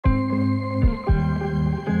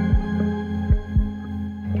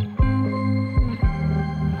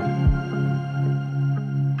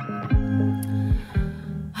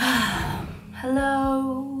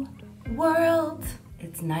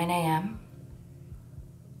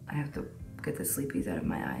I have to get the sleepies out of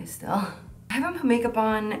my eyes still. I haven't put makeup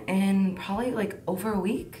on in probably like over a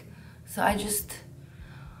week. So I just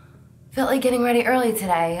felt like getting ready early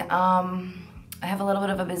today. I have a little bit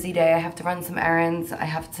of a busy day. I have to run some errands. I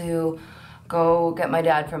have to go get my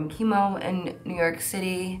dad from chemo in New York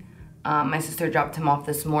City. My sister dropped him off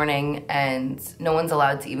this morning and no one's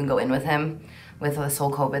allowed to even go in with him with this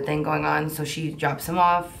whole COVID thing going on. So she drops him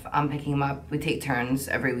off, I'm picking him up. We take turns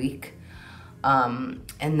every week.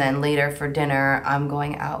 And then later for dinner, I'm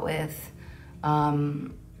going out with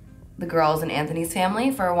the girls and Anthony's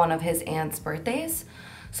family for one of his aunt's birthdays.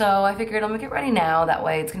 So I figured I'm gonna get ready now. That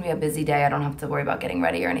way it's gonna be a busy day. I don't have to worry about getting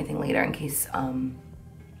ready or anything later in case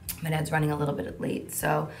my dad's running a little bit late.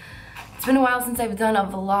 So it's been a while since I've done a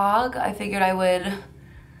vlog. I figured I would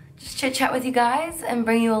just chit chat with you guys and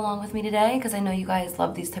bring you along with me today because I know you guys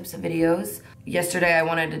love these types of videos. Yesterday I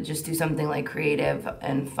wanted to just do something like creative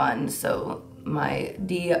and fun. So my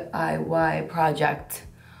DIY project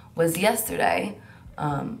was yesterday.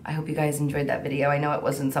 I hope you guys enjoyed that video. I know it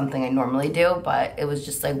wasn't something I normally do, but it was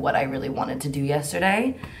just like what I really wanted to do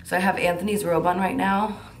yesterday. So I have Anthony's robe on right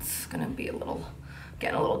now. It's gonna be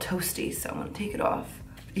getting a little toasty, so I'm gonna take it off.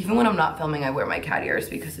 Even when I'm not filming, I wear my cat ears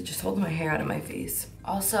because it just holds my hair out of my face.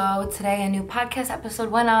 Also, today a new podcast episode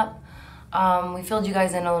went up. We filled you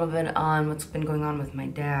guys in a little bit on what's been going on with my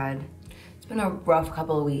dad. It's been a rough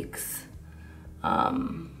couple of weeks.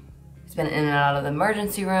 He's been in and out of the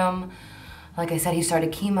emergency room. Like I said, he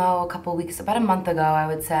started chemo about a month ago, I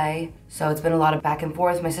would say. So it's been a lot of back and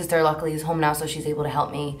forth. My sister luckily is home now, so she's able to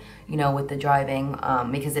help me, you know, with the driving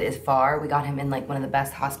because it is far. We got him in like one of the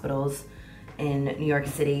best hospitals in New York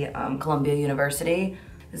City, Columbia University.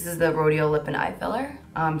 This is the Rodeo Lip and Eye Filler.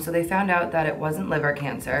 So they found out that it wasn't liver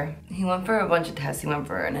cancer. He went for a bunch of tests. He went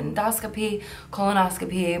for an endoscopy,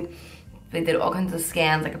 colonoscopy. They did all kinds of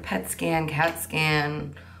scans, like a PET scan, CAT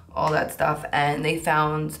scan, all that stuff, and they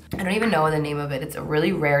found, I don't even know the name of it, it's a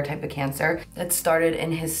really rare type of cancer that started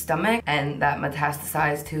in his stomach and that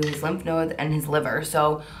metastasized to his lymph nodes and his liver.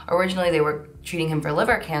 So originally they were treating him for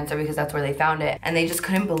liver cancer because that's where they found it, and they just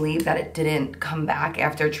couldn't believe that it didn't come back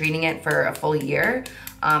after treating it for a full year,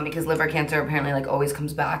 because liver cancer apparently like always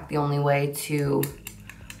comes back. The only way to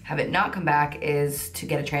have it not come back is to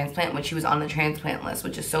get a transplant, which he was on the transplant list,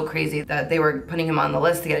 which is so crazy that they were putting him on the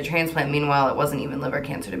list to get a transplant. Meanwhile, it wasn't even liver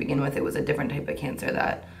cancer to begin with. It was a different type of cancer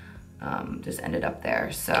that just ended up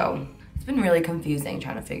there. So it's been really confusing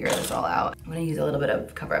trying to figure this all out. I'm gonna use a little bit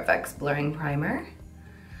of Cover FX blurring primer.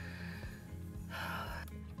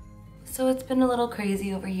 So it's been a little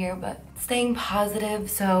crazy over here, but staying positive.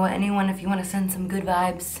 So anyone, if you wanna send some good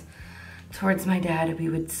vibes towards my dad, we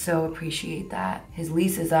would so appreciate that. His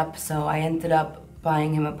lease is up, so I ended up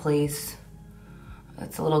buying him a place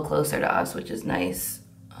that's a little closer to us, which is nice.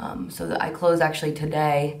 So I close actually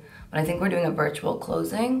today, but I think we're doing a virtual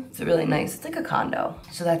closing. It's really nice, it's like a condo.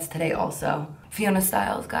 So that's today also. Fiona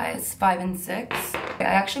Styles, guys, 5 and 6. I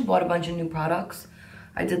actually bought a bunch of new products.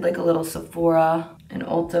 I did like a little Sephora and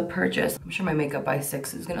Ulta purchase. I'm sure my makeup by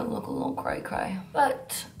 6 is gonna look a little cry.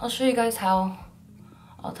 But I'll show you guys how.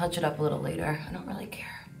 I'll touch it up a little later. I don't really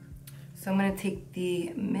care. So I'm gonna take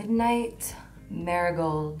the Midnight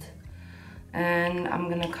Marigold and I'm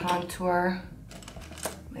gonna contour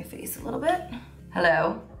my face a little bit.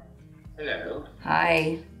 Hello. Hello.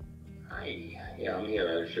 Hi. Hi. Yeah, I'm here.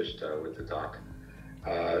 I was just with the doc.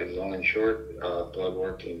 Long and short, blood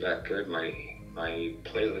work came back good. My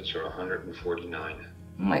platelets are 149.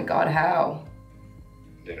 Oh my God, how?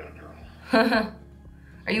 They don't know.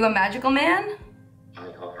 Are you a magical man? I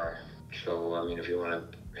are. So, I mean, if you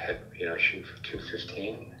want to shoot for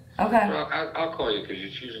 2:15. Okay. Well, I'll call you because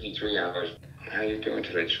it's usually 3 hours. How you doing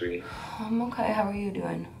today, sweetie? I'm okay. How are you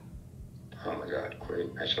doing? Oh my God, great.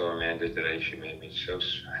 I saw Amanda today. She made me so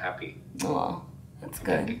happy. Oh, that's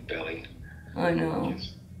That good. big belly. I know.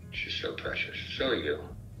 She's so precious. So are you.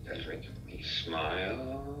 You guys make me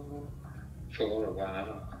smile for a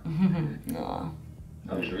while. Aw.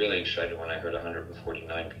 I was really excited when I heard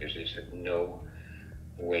 149 because they said, no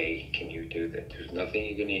way can you do that. There's nothing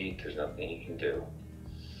you can eat. There's nothing you can do.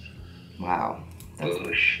 Wow.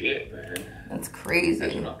 Oh shit, man. That's crazy.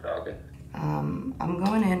 That's what I'm talking. I'm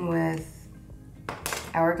going in with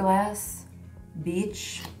Hourglass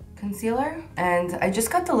Beach Concealer. And I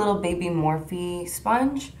just got the little Baby Morphe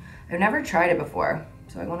sponge. I've never tried it before,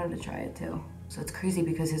 so I wanted to try it too. So it's crazy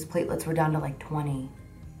because his platelets were down to like 20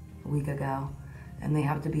 a week ago. And they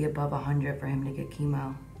have to be above 100 for him to get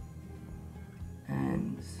chemo.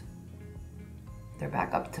 And they're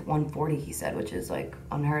back up to 140, he said, which is like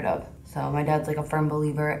unheard of. So my dad's like a firm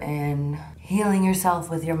believer in healing yourself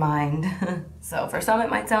with your mind. So for some it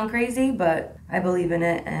might sound crazy, but I believe in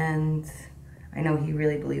it, and I know he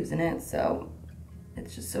really believes in it. So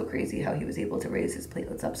it's just so crazy how he was able to raise his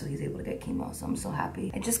platelets up so he's able to get chemo. So I'm so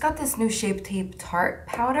happy. I just got this new Shape Tape Tarte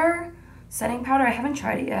powder, setting powder. I haven't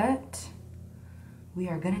tried it yet. We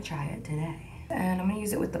are gonna try it today. And I'm gonna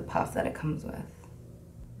use it with the puff that it comes with.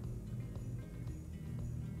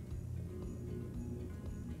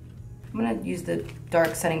 I'm gonna use the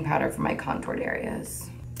dark setting powder for my contoured areas.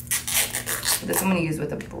 This I'm gonna use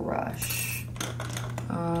with a brush.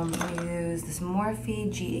 I'm gonna use this Morphe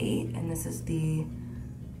G8, and this is the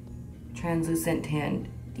Translucent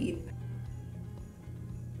Tan Deep.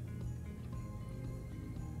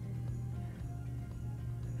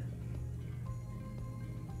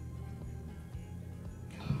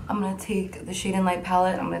 I'm gonna take the Shade and Light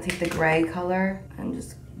palette, I'm gonna take the gray color and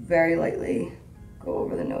just very lightly go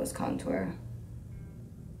over the nose contour.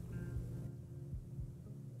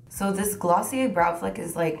 So this Glossier Brow Flick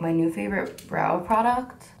is like my new favorite brow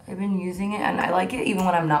product. I've been using it and I like it even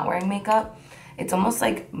when I'm not wearing makeup. It's almost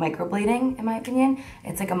like microblading in my opinion.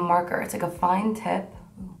 It's like a marker, it's like a fine tip,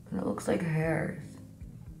 and it looks like hairs.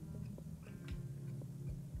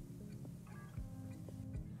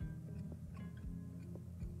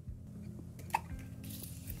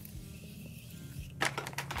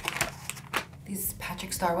 These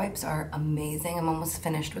Patrick Star wipes are amazing. I'm almost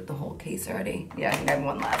finished with the whole case already. Yeah, I think I have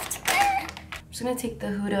one left. I'm just gonna take the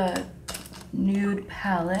Huda Nude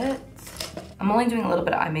palette. I'm only doing a little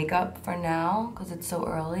bit of eye makeup for now because it's so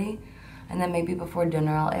early. And then maybe before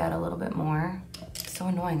dinner I'll add a little bit more. It's so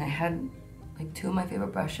annoying. I had like 2 of my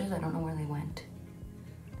favorite brushes. I don't know where they went.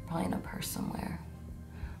 Probably in a purse somewhere.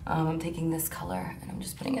 I'm taking this color and I'm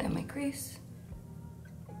just putting it in my crease.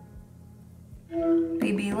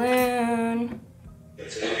 BB Loon.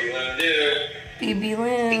 What's a BB Loon do? BB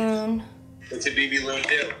Loon. What's a BB Loon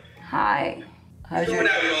do? Hi. How's Who's your...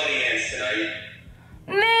 going out with audience tonight?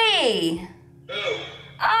 Me! Who?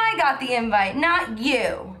 I got the invite, not you.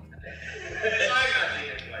 I got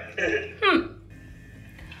the invite.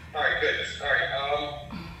 Alright, good. Alright,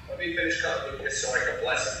 let me finish cutting this so I can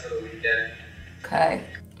bless it for the weekend. Okay.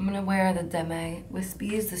 I'm gonna wear the Deme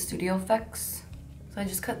Wispies, the Studio Effects. So I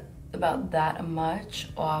just cut about that much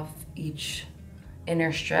off each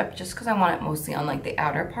inner strip just because I want it mostly on like the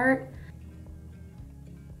outer part.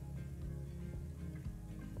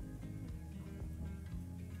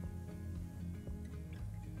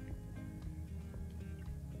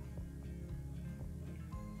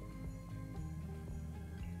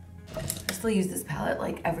 I still use this palette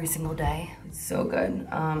like every single day. It's so good.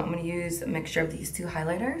 I'm gonna use a mixture of these 2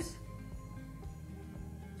 highlighters.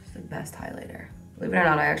 It's the best highlighter. Believe it or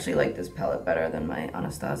not, I actually like this palette better than my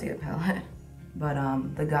Anastasia palette. But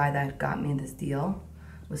the guy that got me this deal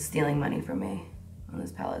was stealing money from me on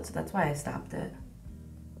this palette, so that's why I stopped it.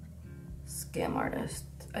 Scam artist.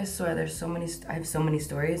 I swear there's so many, I have so many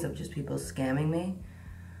stories of just people scamming me.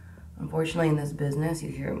 Unfortunately in this business,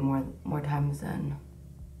 you hear it more times than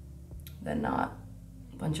not.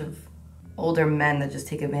 A bunch of older men that just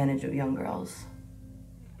take advantage of young girls.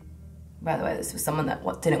 By the way, this was someone that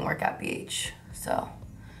didn't work at BH. So,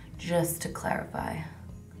 just to clarify,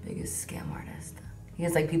 biggest scam artist. He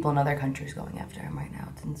has like people in other countries going after him right now.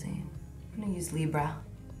 It's insane. I'm gonna use LIBRA.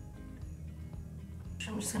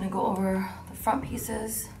 I'm just gonna go over the front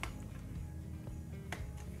pieces.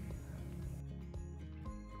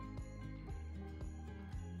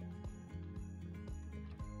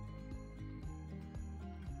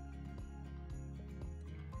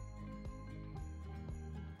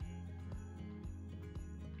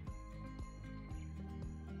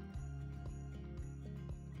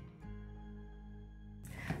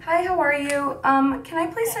 Hi, how are you? Can I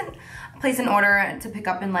place an order to pick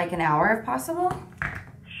up in like an hour if possible?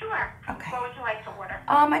 Sure. Okay. What would you like to order?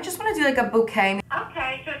 I just want to do like a bouquet.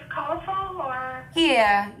 Okay, just colorful or?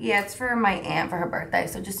 Yeah, it's for my aunt for her birthday,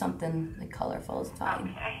 so just something like colorful is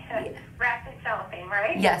fine. Okay. Yeah. Wrapped in cellophane,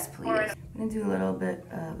 right? Yes, please. Or... I'm gonna do a little bit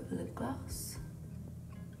of lip gloss.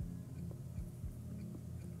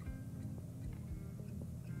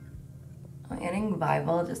 I'm adding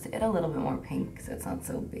Bybel just to add a little bit more pink so it's not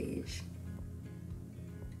so beige.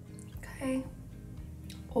 Okay,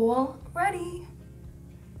 all ready.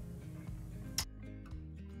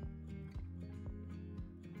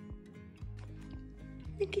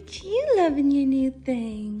 Look at you loving your new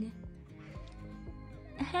thing.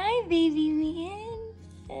 Hi, baby man.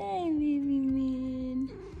 Hi, baby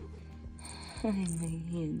man. Hi, my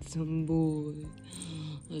handsome boy.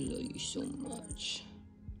 I love you so much.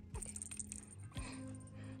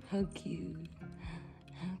 How cute.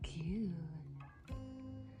 How cute.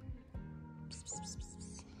 Psst, psst, psst,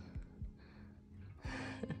 psst.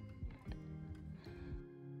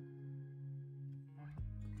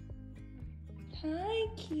 Hi,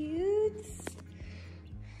 cutes.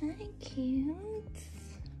 Hi, cutes.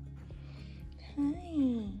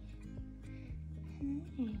 Hi.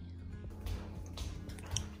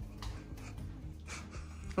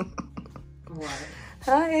 Hi. What?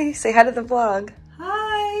 Hi. Say hi to the vlog.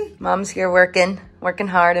 Hi. Mom's here working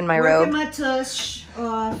hard in my robe. Working my tush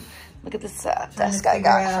off. Look at this desk I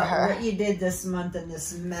got for her. What you did this month in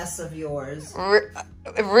this mess of yours.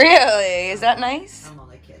 Really? Is that nice? I'm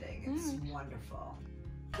only kidding. It's wonderful.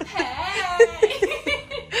 Hey!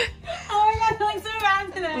 Oh my god, I'm so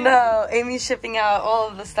around today. No, Amy's shipping out all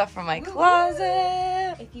of the stuff from my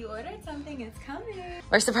closet. If you ordered something, it's coming.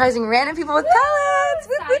 We're surprising random people with pallets.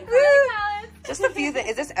 Woo, woo, Signed woo. pallets. Just a few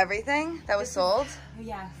things. Is this everything that was sold?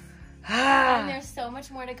 Yes. And there's so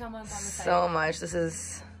much more to come up on the site. So much. This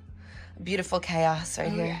is beautiful chaos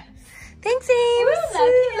right here. Yes. Thanks, Ames. Love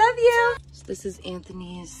you. Love you. So this is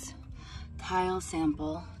Anthony's tile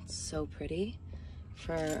sample. It's so pretty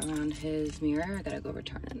for around his mirror. I gotta go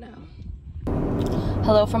return it now.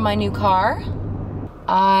 Hello from my new car.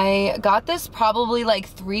 I got this probably like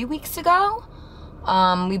 3 weeks ago.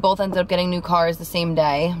 We both ended up getting new cars the same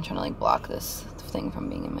day. I'm trying to like block this thing from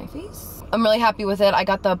being in my face. I'm really happy with it. I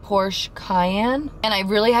got the Porsche Cayenne and I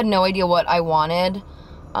really had no idea what I wanted.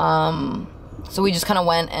 So we just kind of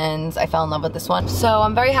went and I fell in love with this one. So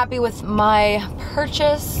I'm very happy with my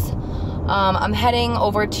purchase. I'm heading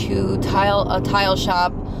over to a tile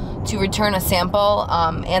shop to return a sample.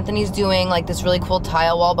 Anthony's doing like this really cool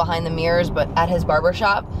tile wall behind the mirrors, but at his barber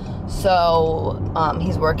shop. So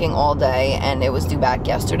he's working all day and it was due back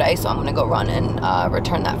yesterday. So I'm gonna go run and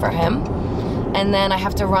return that for him. And then I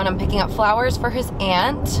have to run, I'm picking up flowers for his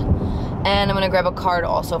aunt. And I'm gonna grab a card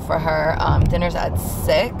also for her. Dinner's at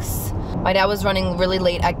 6. My dad was running really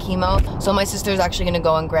late at chemo, so my sister's actually gonna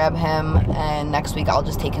go and grab him, and next week I'll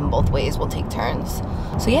just take him both ways. We'll take turns.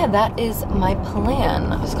 So yeah, that is my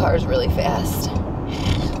plan. This car is really fast.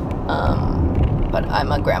 But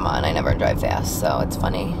I'm a grandma and I never drive fast, so it's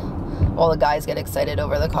funny. All the guys get excited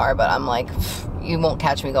over the car, but I'm like, you won't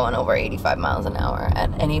catch me going over 85 miles an hour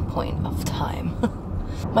at any point of time.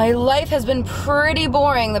 My life has been pretty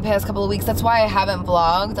boring the past couple of weeks. That's why I haven't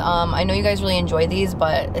vlogged. I know you guys really enjoy these,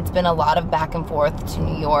 but it's been a lot of back and forth to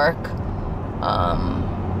New York.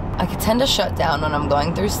 I could tend to shut down when I'm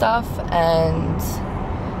going through stuff, and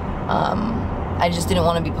I just didn't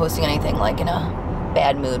want to be posting anything like in a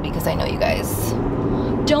bad mood because I know you guys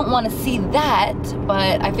don't want to see that,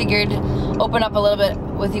 but I figured open up a little bit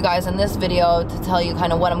with you guys in this video to tell you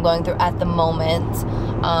kind of what I'm going through at the moment.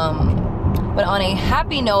 But on a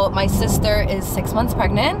happy note, my sister is 6 months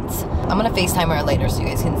pregnant. I'm gonna FaceTime her later so you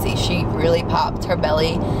guys can see. She really popped. Her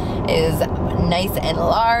belly is nice and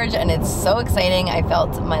large and it's so exciting. I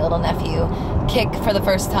felt my little nephew kick for the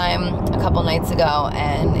first time a couple nights ago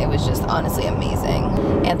and it was just honestly amazing.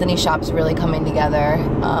 Anthony's shop's really coming together.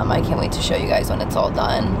 I can't wait to show you guys when it's all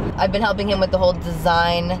done. I've been helping him with the whole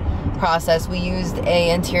design process. We used a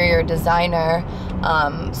interior designer,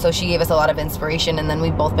 so she gave us a lot of inspiration, and then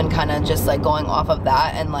we've both been kind of just like going off of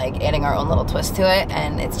that and like adding our own little twist to it,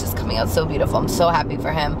 and it's just coming out so beautiful. I'm so happy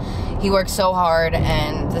for him. He works so hard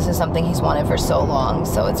and this is something he's wanted for so long,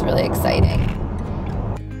 so it's really exciting.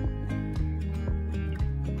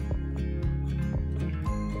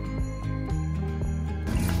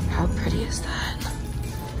 How pretty is that?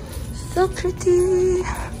 So pretty.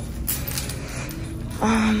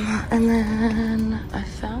 And then I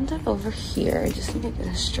found it over here. I just need to get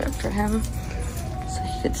a strip for him so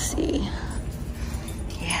he could see.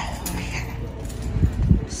 Yeah, over here.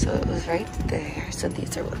 So it was right there. So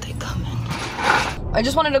these are what they come in. I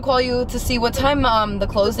just wanted to call you to see what time the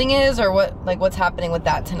closing is, or what's happening with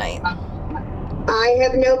that tonight. I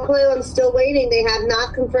have no clue. I'm still waiting. They have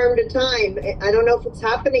not confirmed a time. I don't know if it's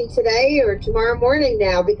happening today or tomorrow morning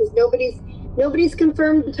now because nobody's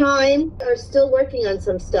confirmed the time. They're still working on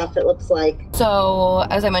some stuff, it looks like. So,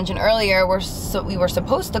 as I mentioned earlier, we were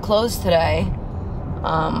supposed to close today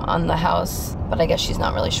on the house, but I guess she's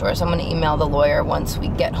not really sure. So I'm going to email the lawyer once we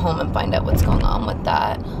get home and find out what's going on with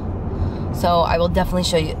that. So I will definitely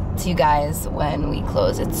show you to you guys when we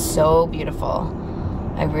close. It's so beautiful.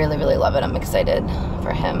 I really, really love it. I'm excited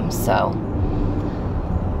for him. So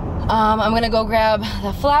I'm going to go grab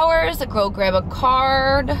the flowers, go grab a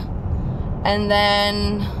card, and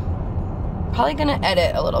then probably gonna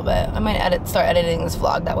edit a little bit. I might start editing this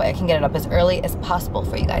vlog. That way I can get it up as early as possible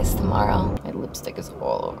for you guys tomorrow. My lipstick is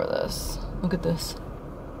all over this. Look at this.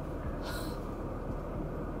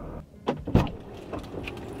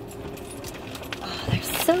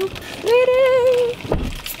 so pretty.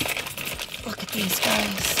 Look at these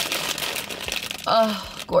guys. Oh,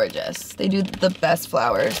 gorgeous. They do the best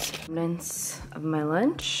flowers. Remnants of my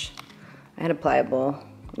lunch. I had a pliable.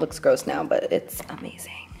 Looks gross now, but it's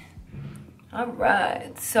amazing. All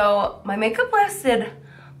right, so my makeup lasted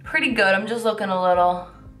pretty good. I'm just looking a little,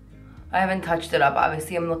 I haven't touched it up.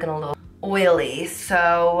 Obviously, I'm looking a little oily.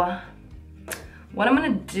 So what I'm gonna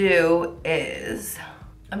do is,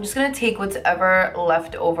 I'm just gonna take what's ever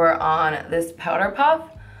left over on this powder puff,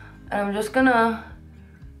 and I'm just gonna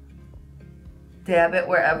dab it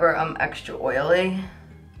wherever I'm extra oily.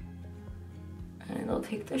 And it'll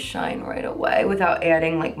take the shine right away without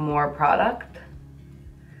adding like more product.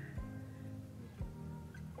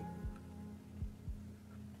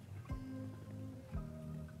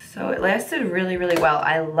 So it lasted really, really well.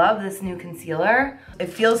 I love this new concealer. It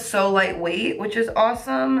feels so lightweight, which is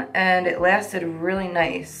awesome, and it lasted really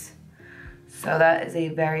nice. So that is a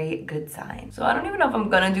very good sign. So I don't even know if I'm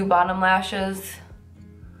gonna do bottom lashes.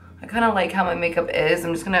 I kind of like how my makeup is.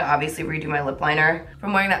 I'm just gonna obviously redo my lip liner.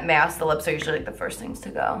 From wearing that mask, the lips are usually like the first things to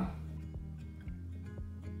go.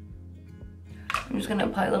 I'm just gonna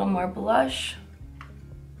apply a little more blush.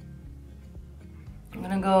 I'm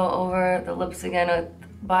gonna go over the lips again with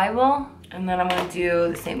Bybel, and then I'm gonna do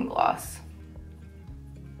the same gloss.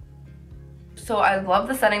 So I love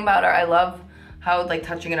the setting powder. I love how like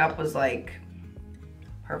touching it up was like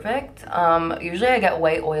perfect. Usually I get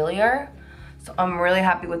way oilier, so I'm really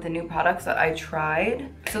happy with the new products that I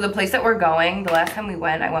tried. So the place that we're going, the last time we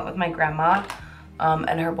went, I went with my grandma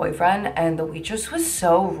and her boyfriend, and the waitress was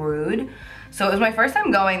so rude. So it was my first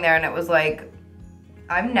time going there, and it was like,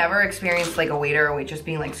 I've never experienced like a waiter or waitress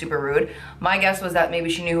being like super rude. My guess was that maybe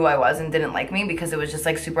she knew who I was and didn't like me because it was just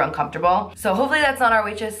like super uncomfortable. So hopefully that's not our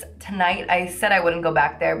waitress tonight. I said I wouldn't go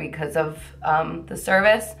back there because of the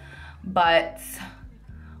service, but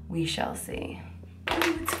we shall see.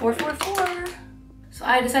 Ooh, it's 444. So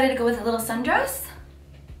I decided to go with a little sundress.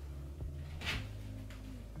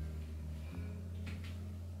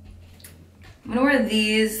 I'm gonna wear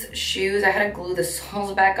these shoes. I had to glue the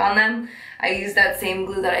soles back on them. I used that same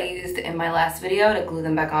glue that I used in my last video to glue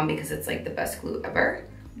them back on because it's like the best glue ever.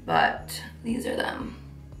 But these are them.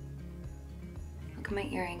 Look at my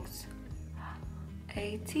earrings.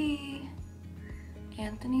 A.T.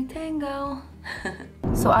 Anthony Tango.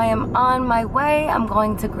 So I am on my way. I'm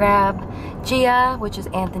going to grab Gia, which is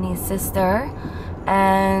Anthony's sister,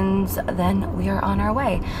 and then we are on our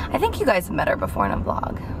way. I think you guys have met her before in a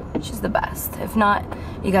vlog. She's the best. If not,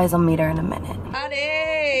 you guys will meet her in a minute.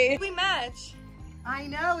 Howdy! We match. I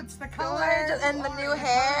know, it's the color. And the new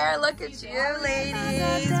hair. Look at you,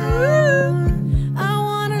 ladies. I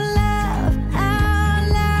wanna laugh out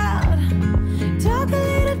loud, talk a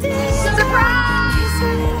little deeper, Surprise! kiss a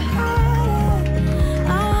little harder. I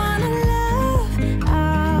wanna laugh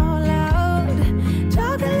out loud,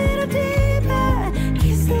 talk a little deeper,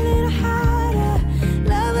 kiss a little harder,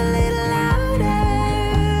 love a little louder,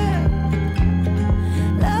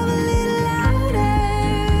 love a little louder.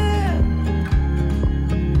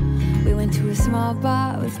 We went to a small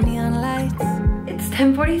bar with neon lights. It's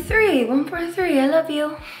 10:43, 143, I love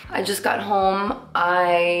you. I just got home.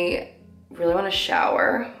 I really want to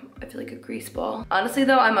shower. I feel like a grease ball. Honestly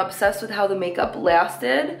though, I'm obsessed with how the makeup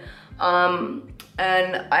lasted. And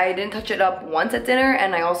I didn't touch it up once at dinner,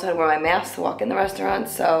 and I also had to wear my mask to walk in the restaurant,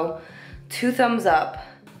 so 2 thumbs up.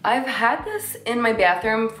 I've had this in my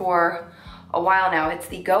bathroom for a while now. It's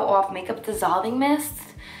the Go Off Makeup Dissolving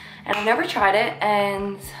Mist, and I've never tried it,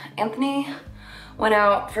 and Anthony went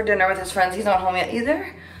out for dinner with his friends. He's not home yet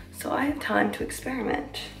either, so I have time to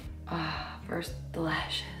experiment. First, the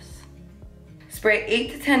lashes. Spray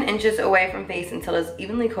 8 to 10 inches away from face until it's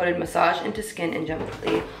evenly coated, massage into skin, and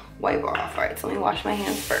gently wipe off. All right, so let me wash my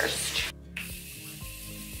hands first.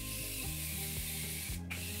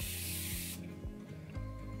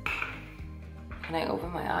 Can I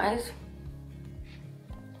open my eyes?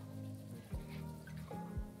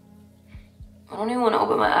 I don't even want to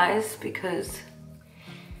open my eyes because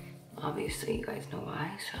obviously you guys know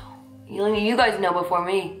why, so you guys know before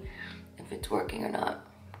me if it's working or not.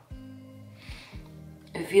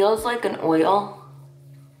 It feels like an oil.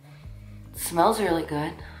 It smells really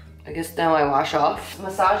good. I guess now I wash off.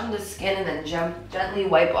 Massage into skin and then gently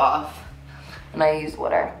wipe off. And I use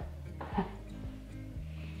water.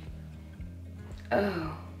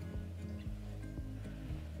 Oh.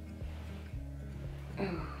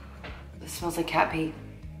 Oh. This smells like cat pee.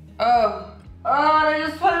 Oh. Oh, and I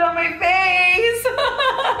just put it on my face.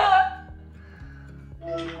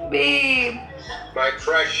 Babe. My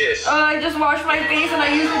precious. Oh, I just washed my face and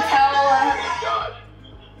I used a towel Oh my God.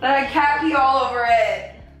 that had cat pee all over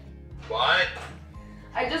it. What?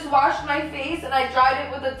 I just washed my face and I dried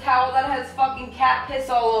it with a towel that has fucking cat piss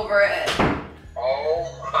all over it.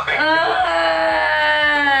 Oh my god.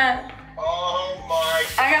 Oh my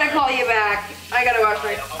god. I gotta call you back. I gotta wash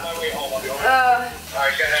my I'm on my way home.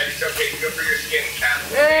 Alright, go ahead. It's okay. Good for your skin, cat.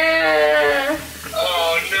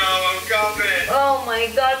 Oh no, I'm coming. Oh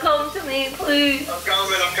my god, come to me, please. I'm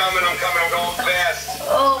coming. I'm going fast.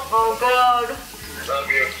 Oh god.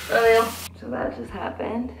 Love you. Love you. So that just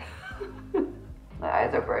happened. My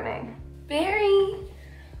eyes are burning. Barry,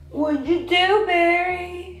 what'd you do,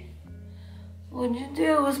 Barry? What'd you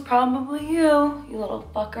do? It was probably you little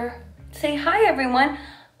fucker. Say hi, everyone.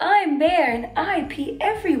 I'm Bear and I pee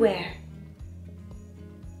everywhere.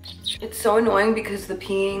 It's so annoying because the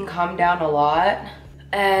peeing calmed down a lot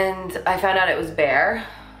and I found out it was Bear.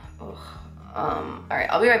 Ugh. All right,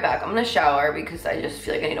 I'll be right back. I'm gonna shower because I just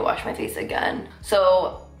feel like I need to wash my face again.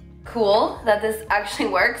 So cool that this actually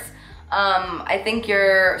works. I think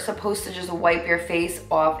you're supposed to just wipe your face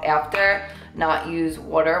off after, not use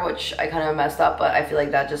water, which I kind of messed up, but I feel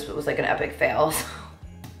like that just was like an epic fail. So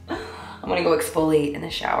I'm gonna go exfoliate in the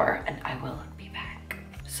shower and I will be back.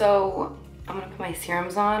 So I'm gonna put my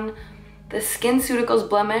serums on. The SkinCeuticals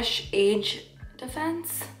Blemish Age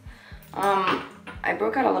Defense. I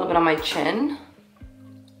broke out a little bit on my chin.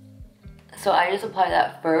 So I just apply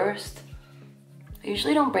that first. I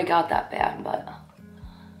usually don't break out that bad, but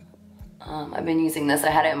I've been using this. I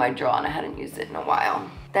had it in my drawer and I hadn't used it in a while.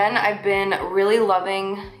 Then I've been really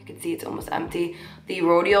loving, you can see it's almost empty, the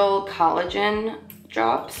Rhodial Collagen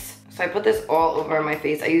drops. So I put this all over my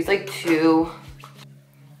face. I use like two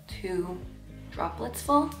droplets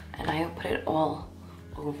full and I put it all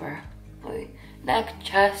over my neck,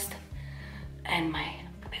 chest, and my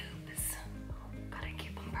boobs. Gotta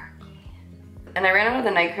keep them perky. And I ran out of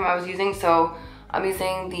the night cream I was using, so I'm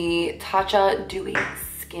using the Tatcha Dewy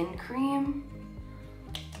Skin Cream.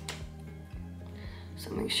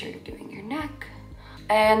 So make sure you're doing your neck.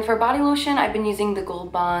 And for body lotion, I've been using the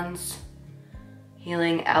Gold Bonds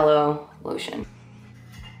Healing Aloe Lotion.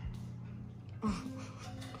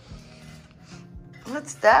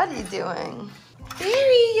 What's Daddy doing?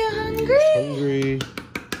 Barry, you hungry? Hungry.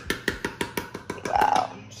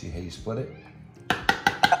 Wow. See how you split it?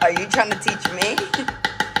 Are you trying to teach me?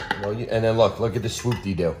 Well, and then look at the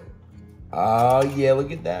swoop-de-doo. Oh yeah,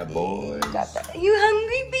 look at that, boy. Got that. You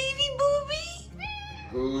hungry, baby booby?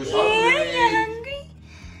 Who's Yeah, hungry? you hungry?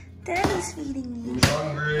 Daddy's feeding you. Who's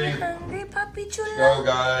hungry? You hungry, Papi Chula? Go,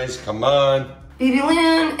 guys, come on. Baby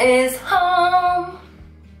Lynn is home.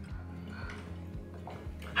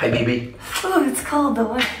 Hi, baby. Oh, it's cold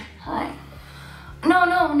though. Hi. No.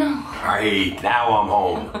 Right, now I'm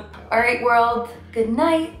home. All right, world. Good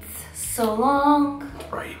night. So long.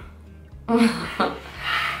 Right.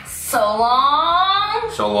 So long.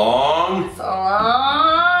 So long. So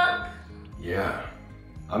long. Yeah,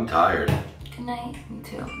 I'm tired. Good night. Me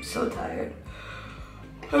too. I'm so tired.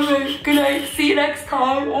 All right. Good night. See you next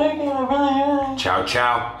time. Ciao,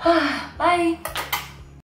 ciao. Bye.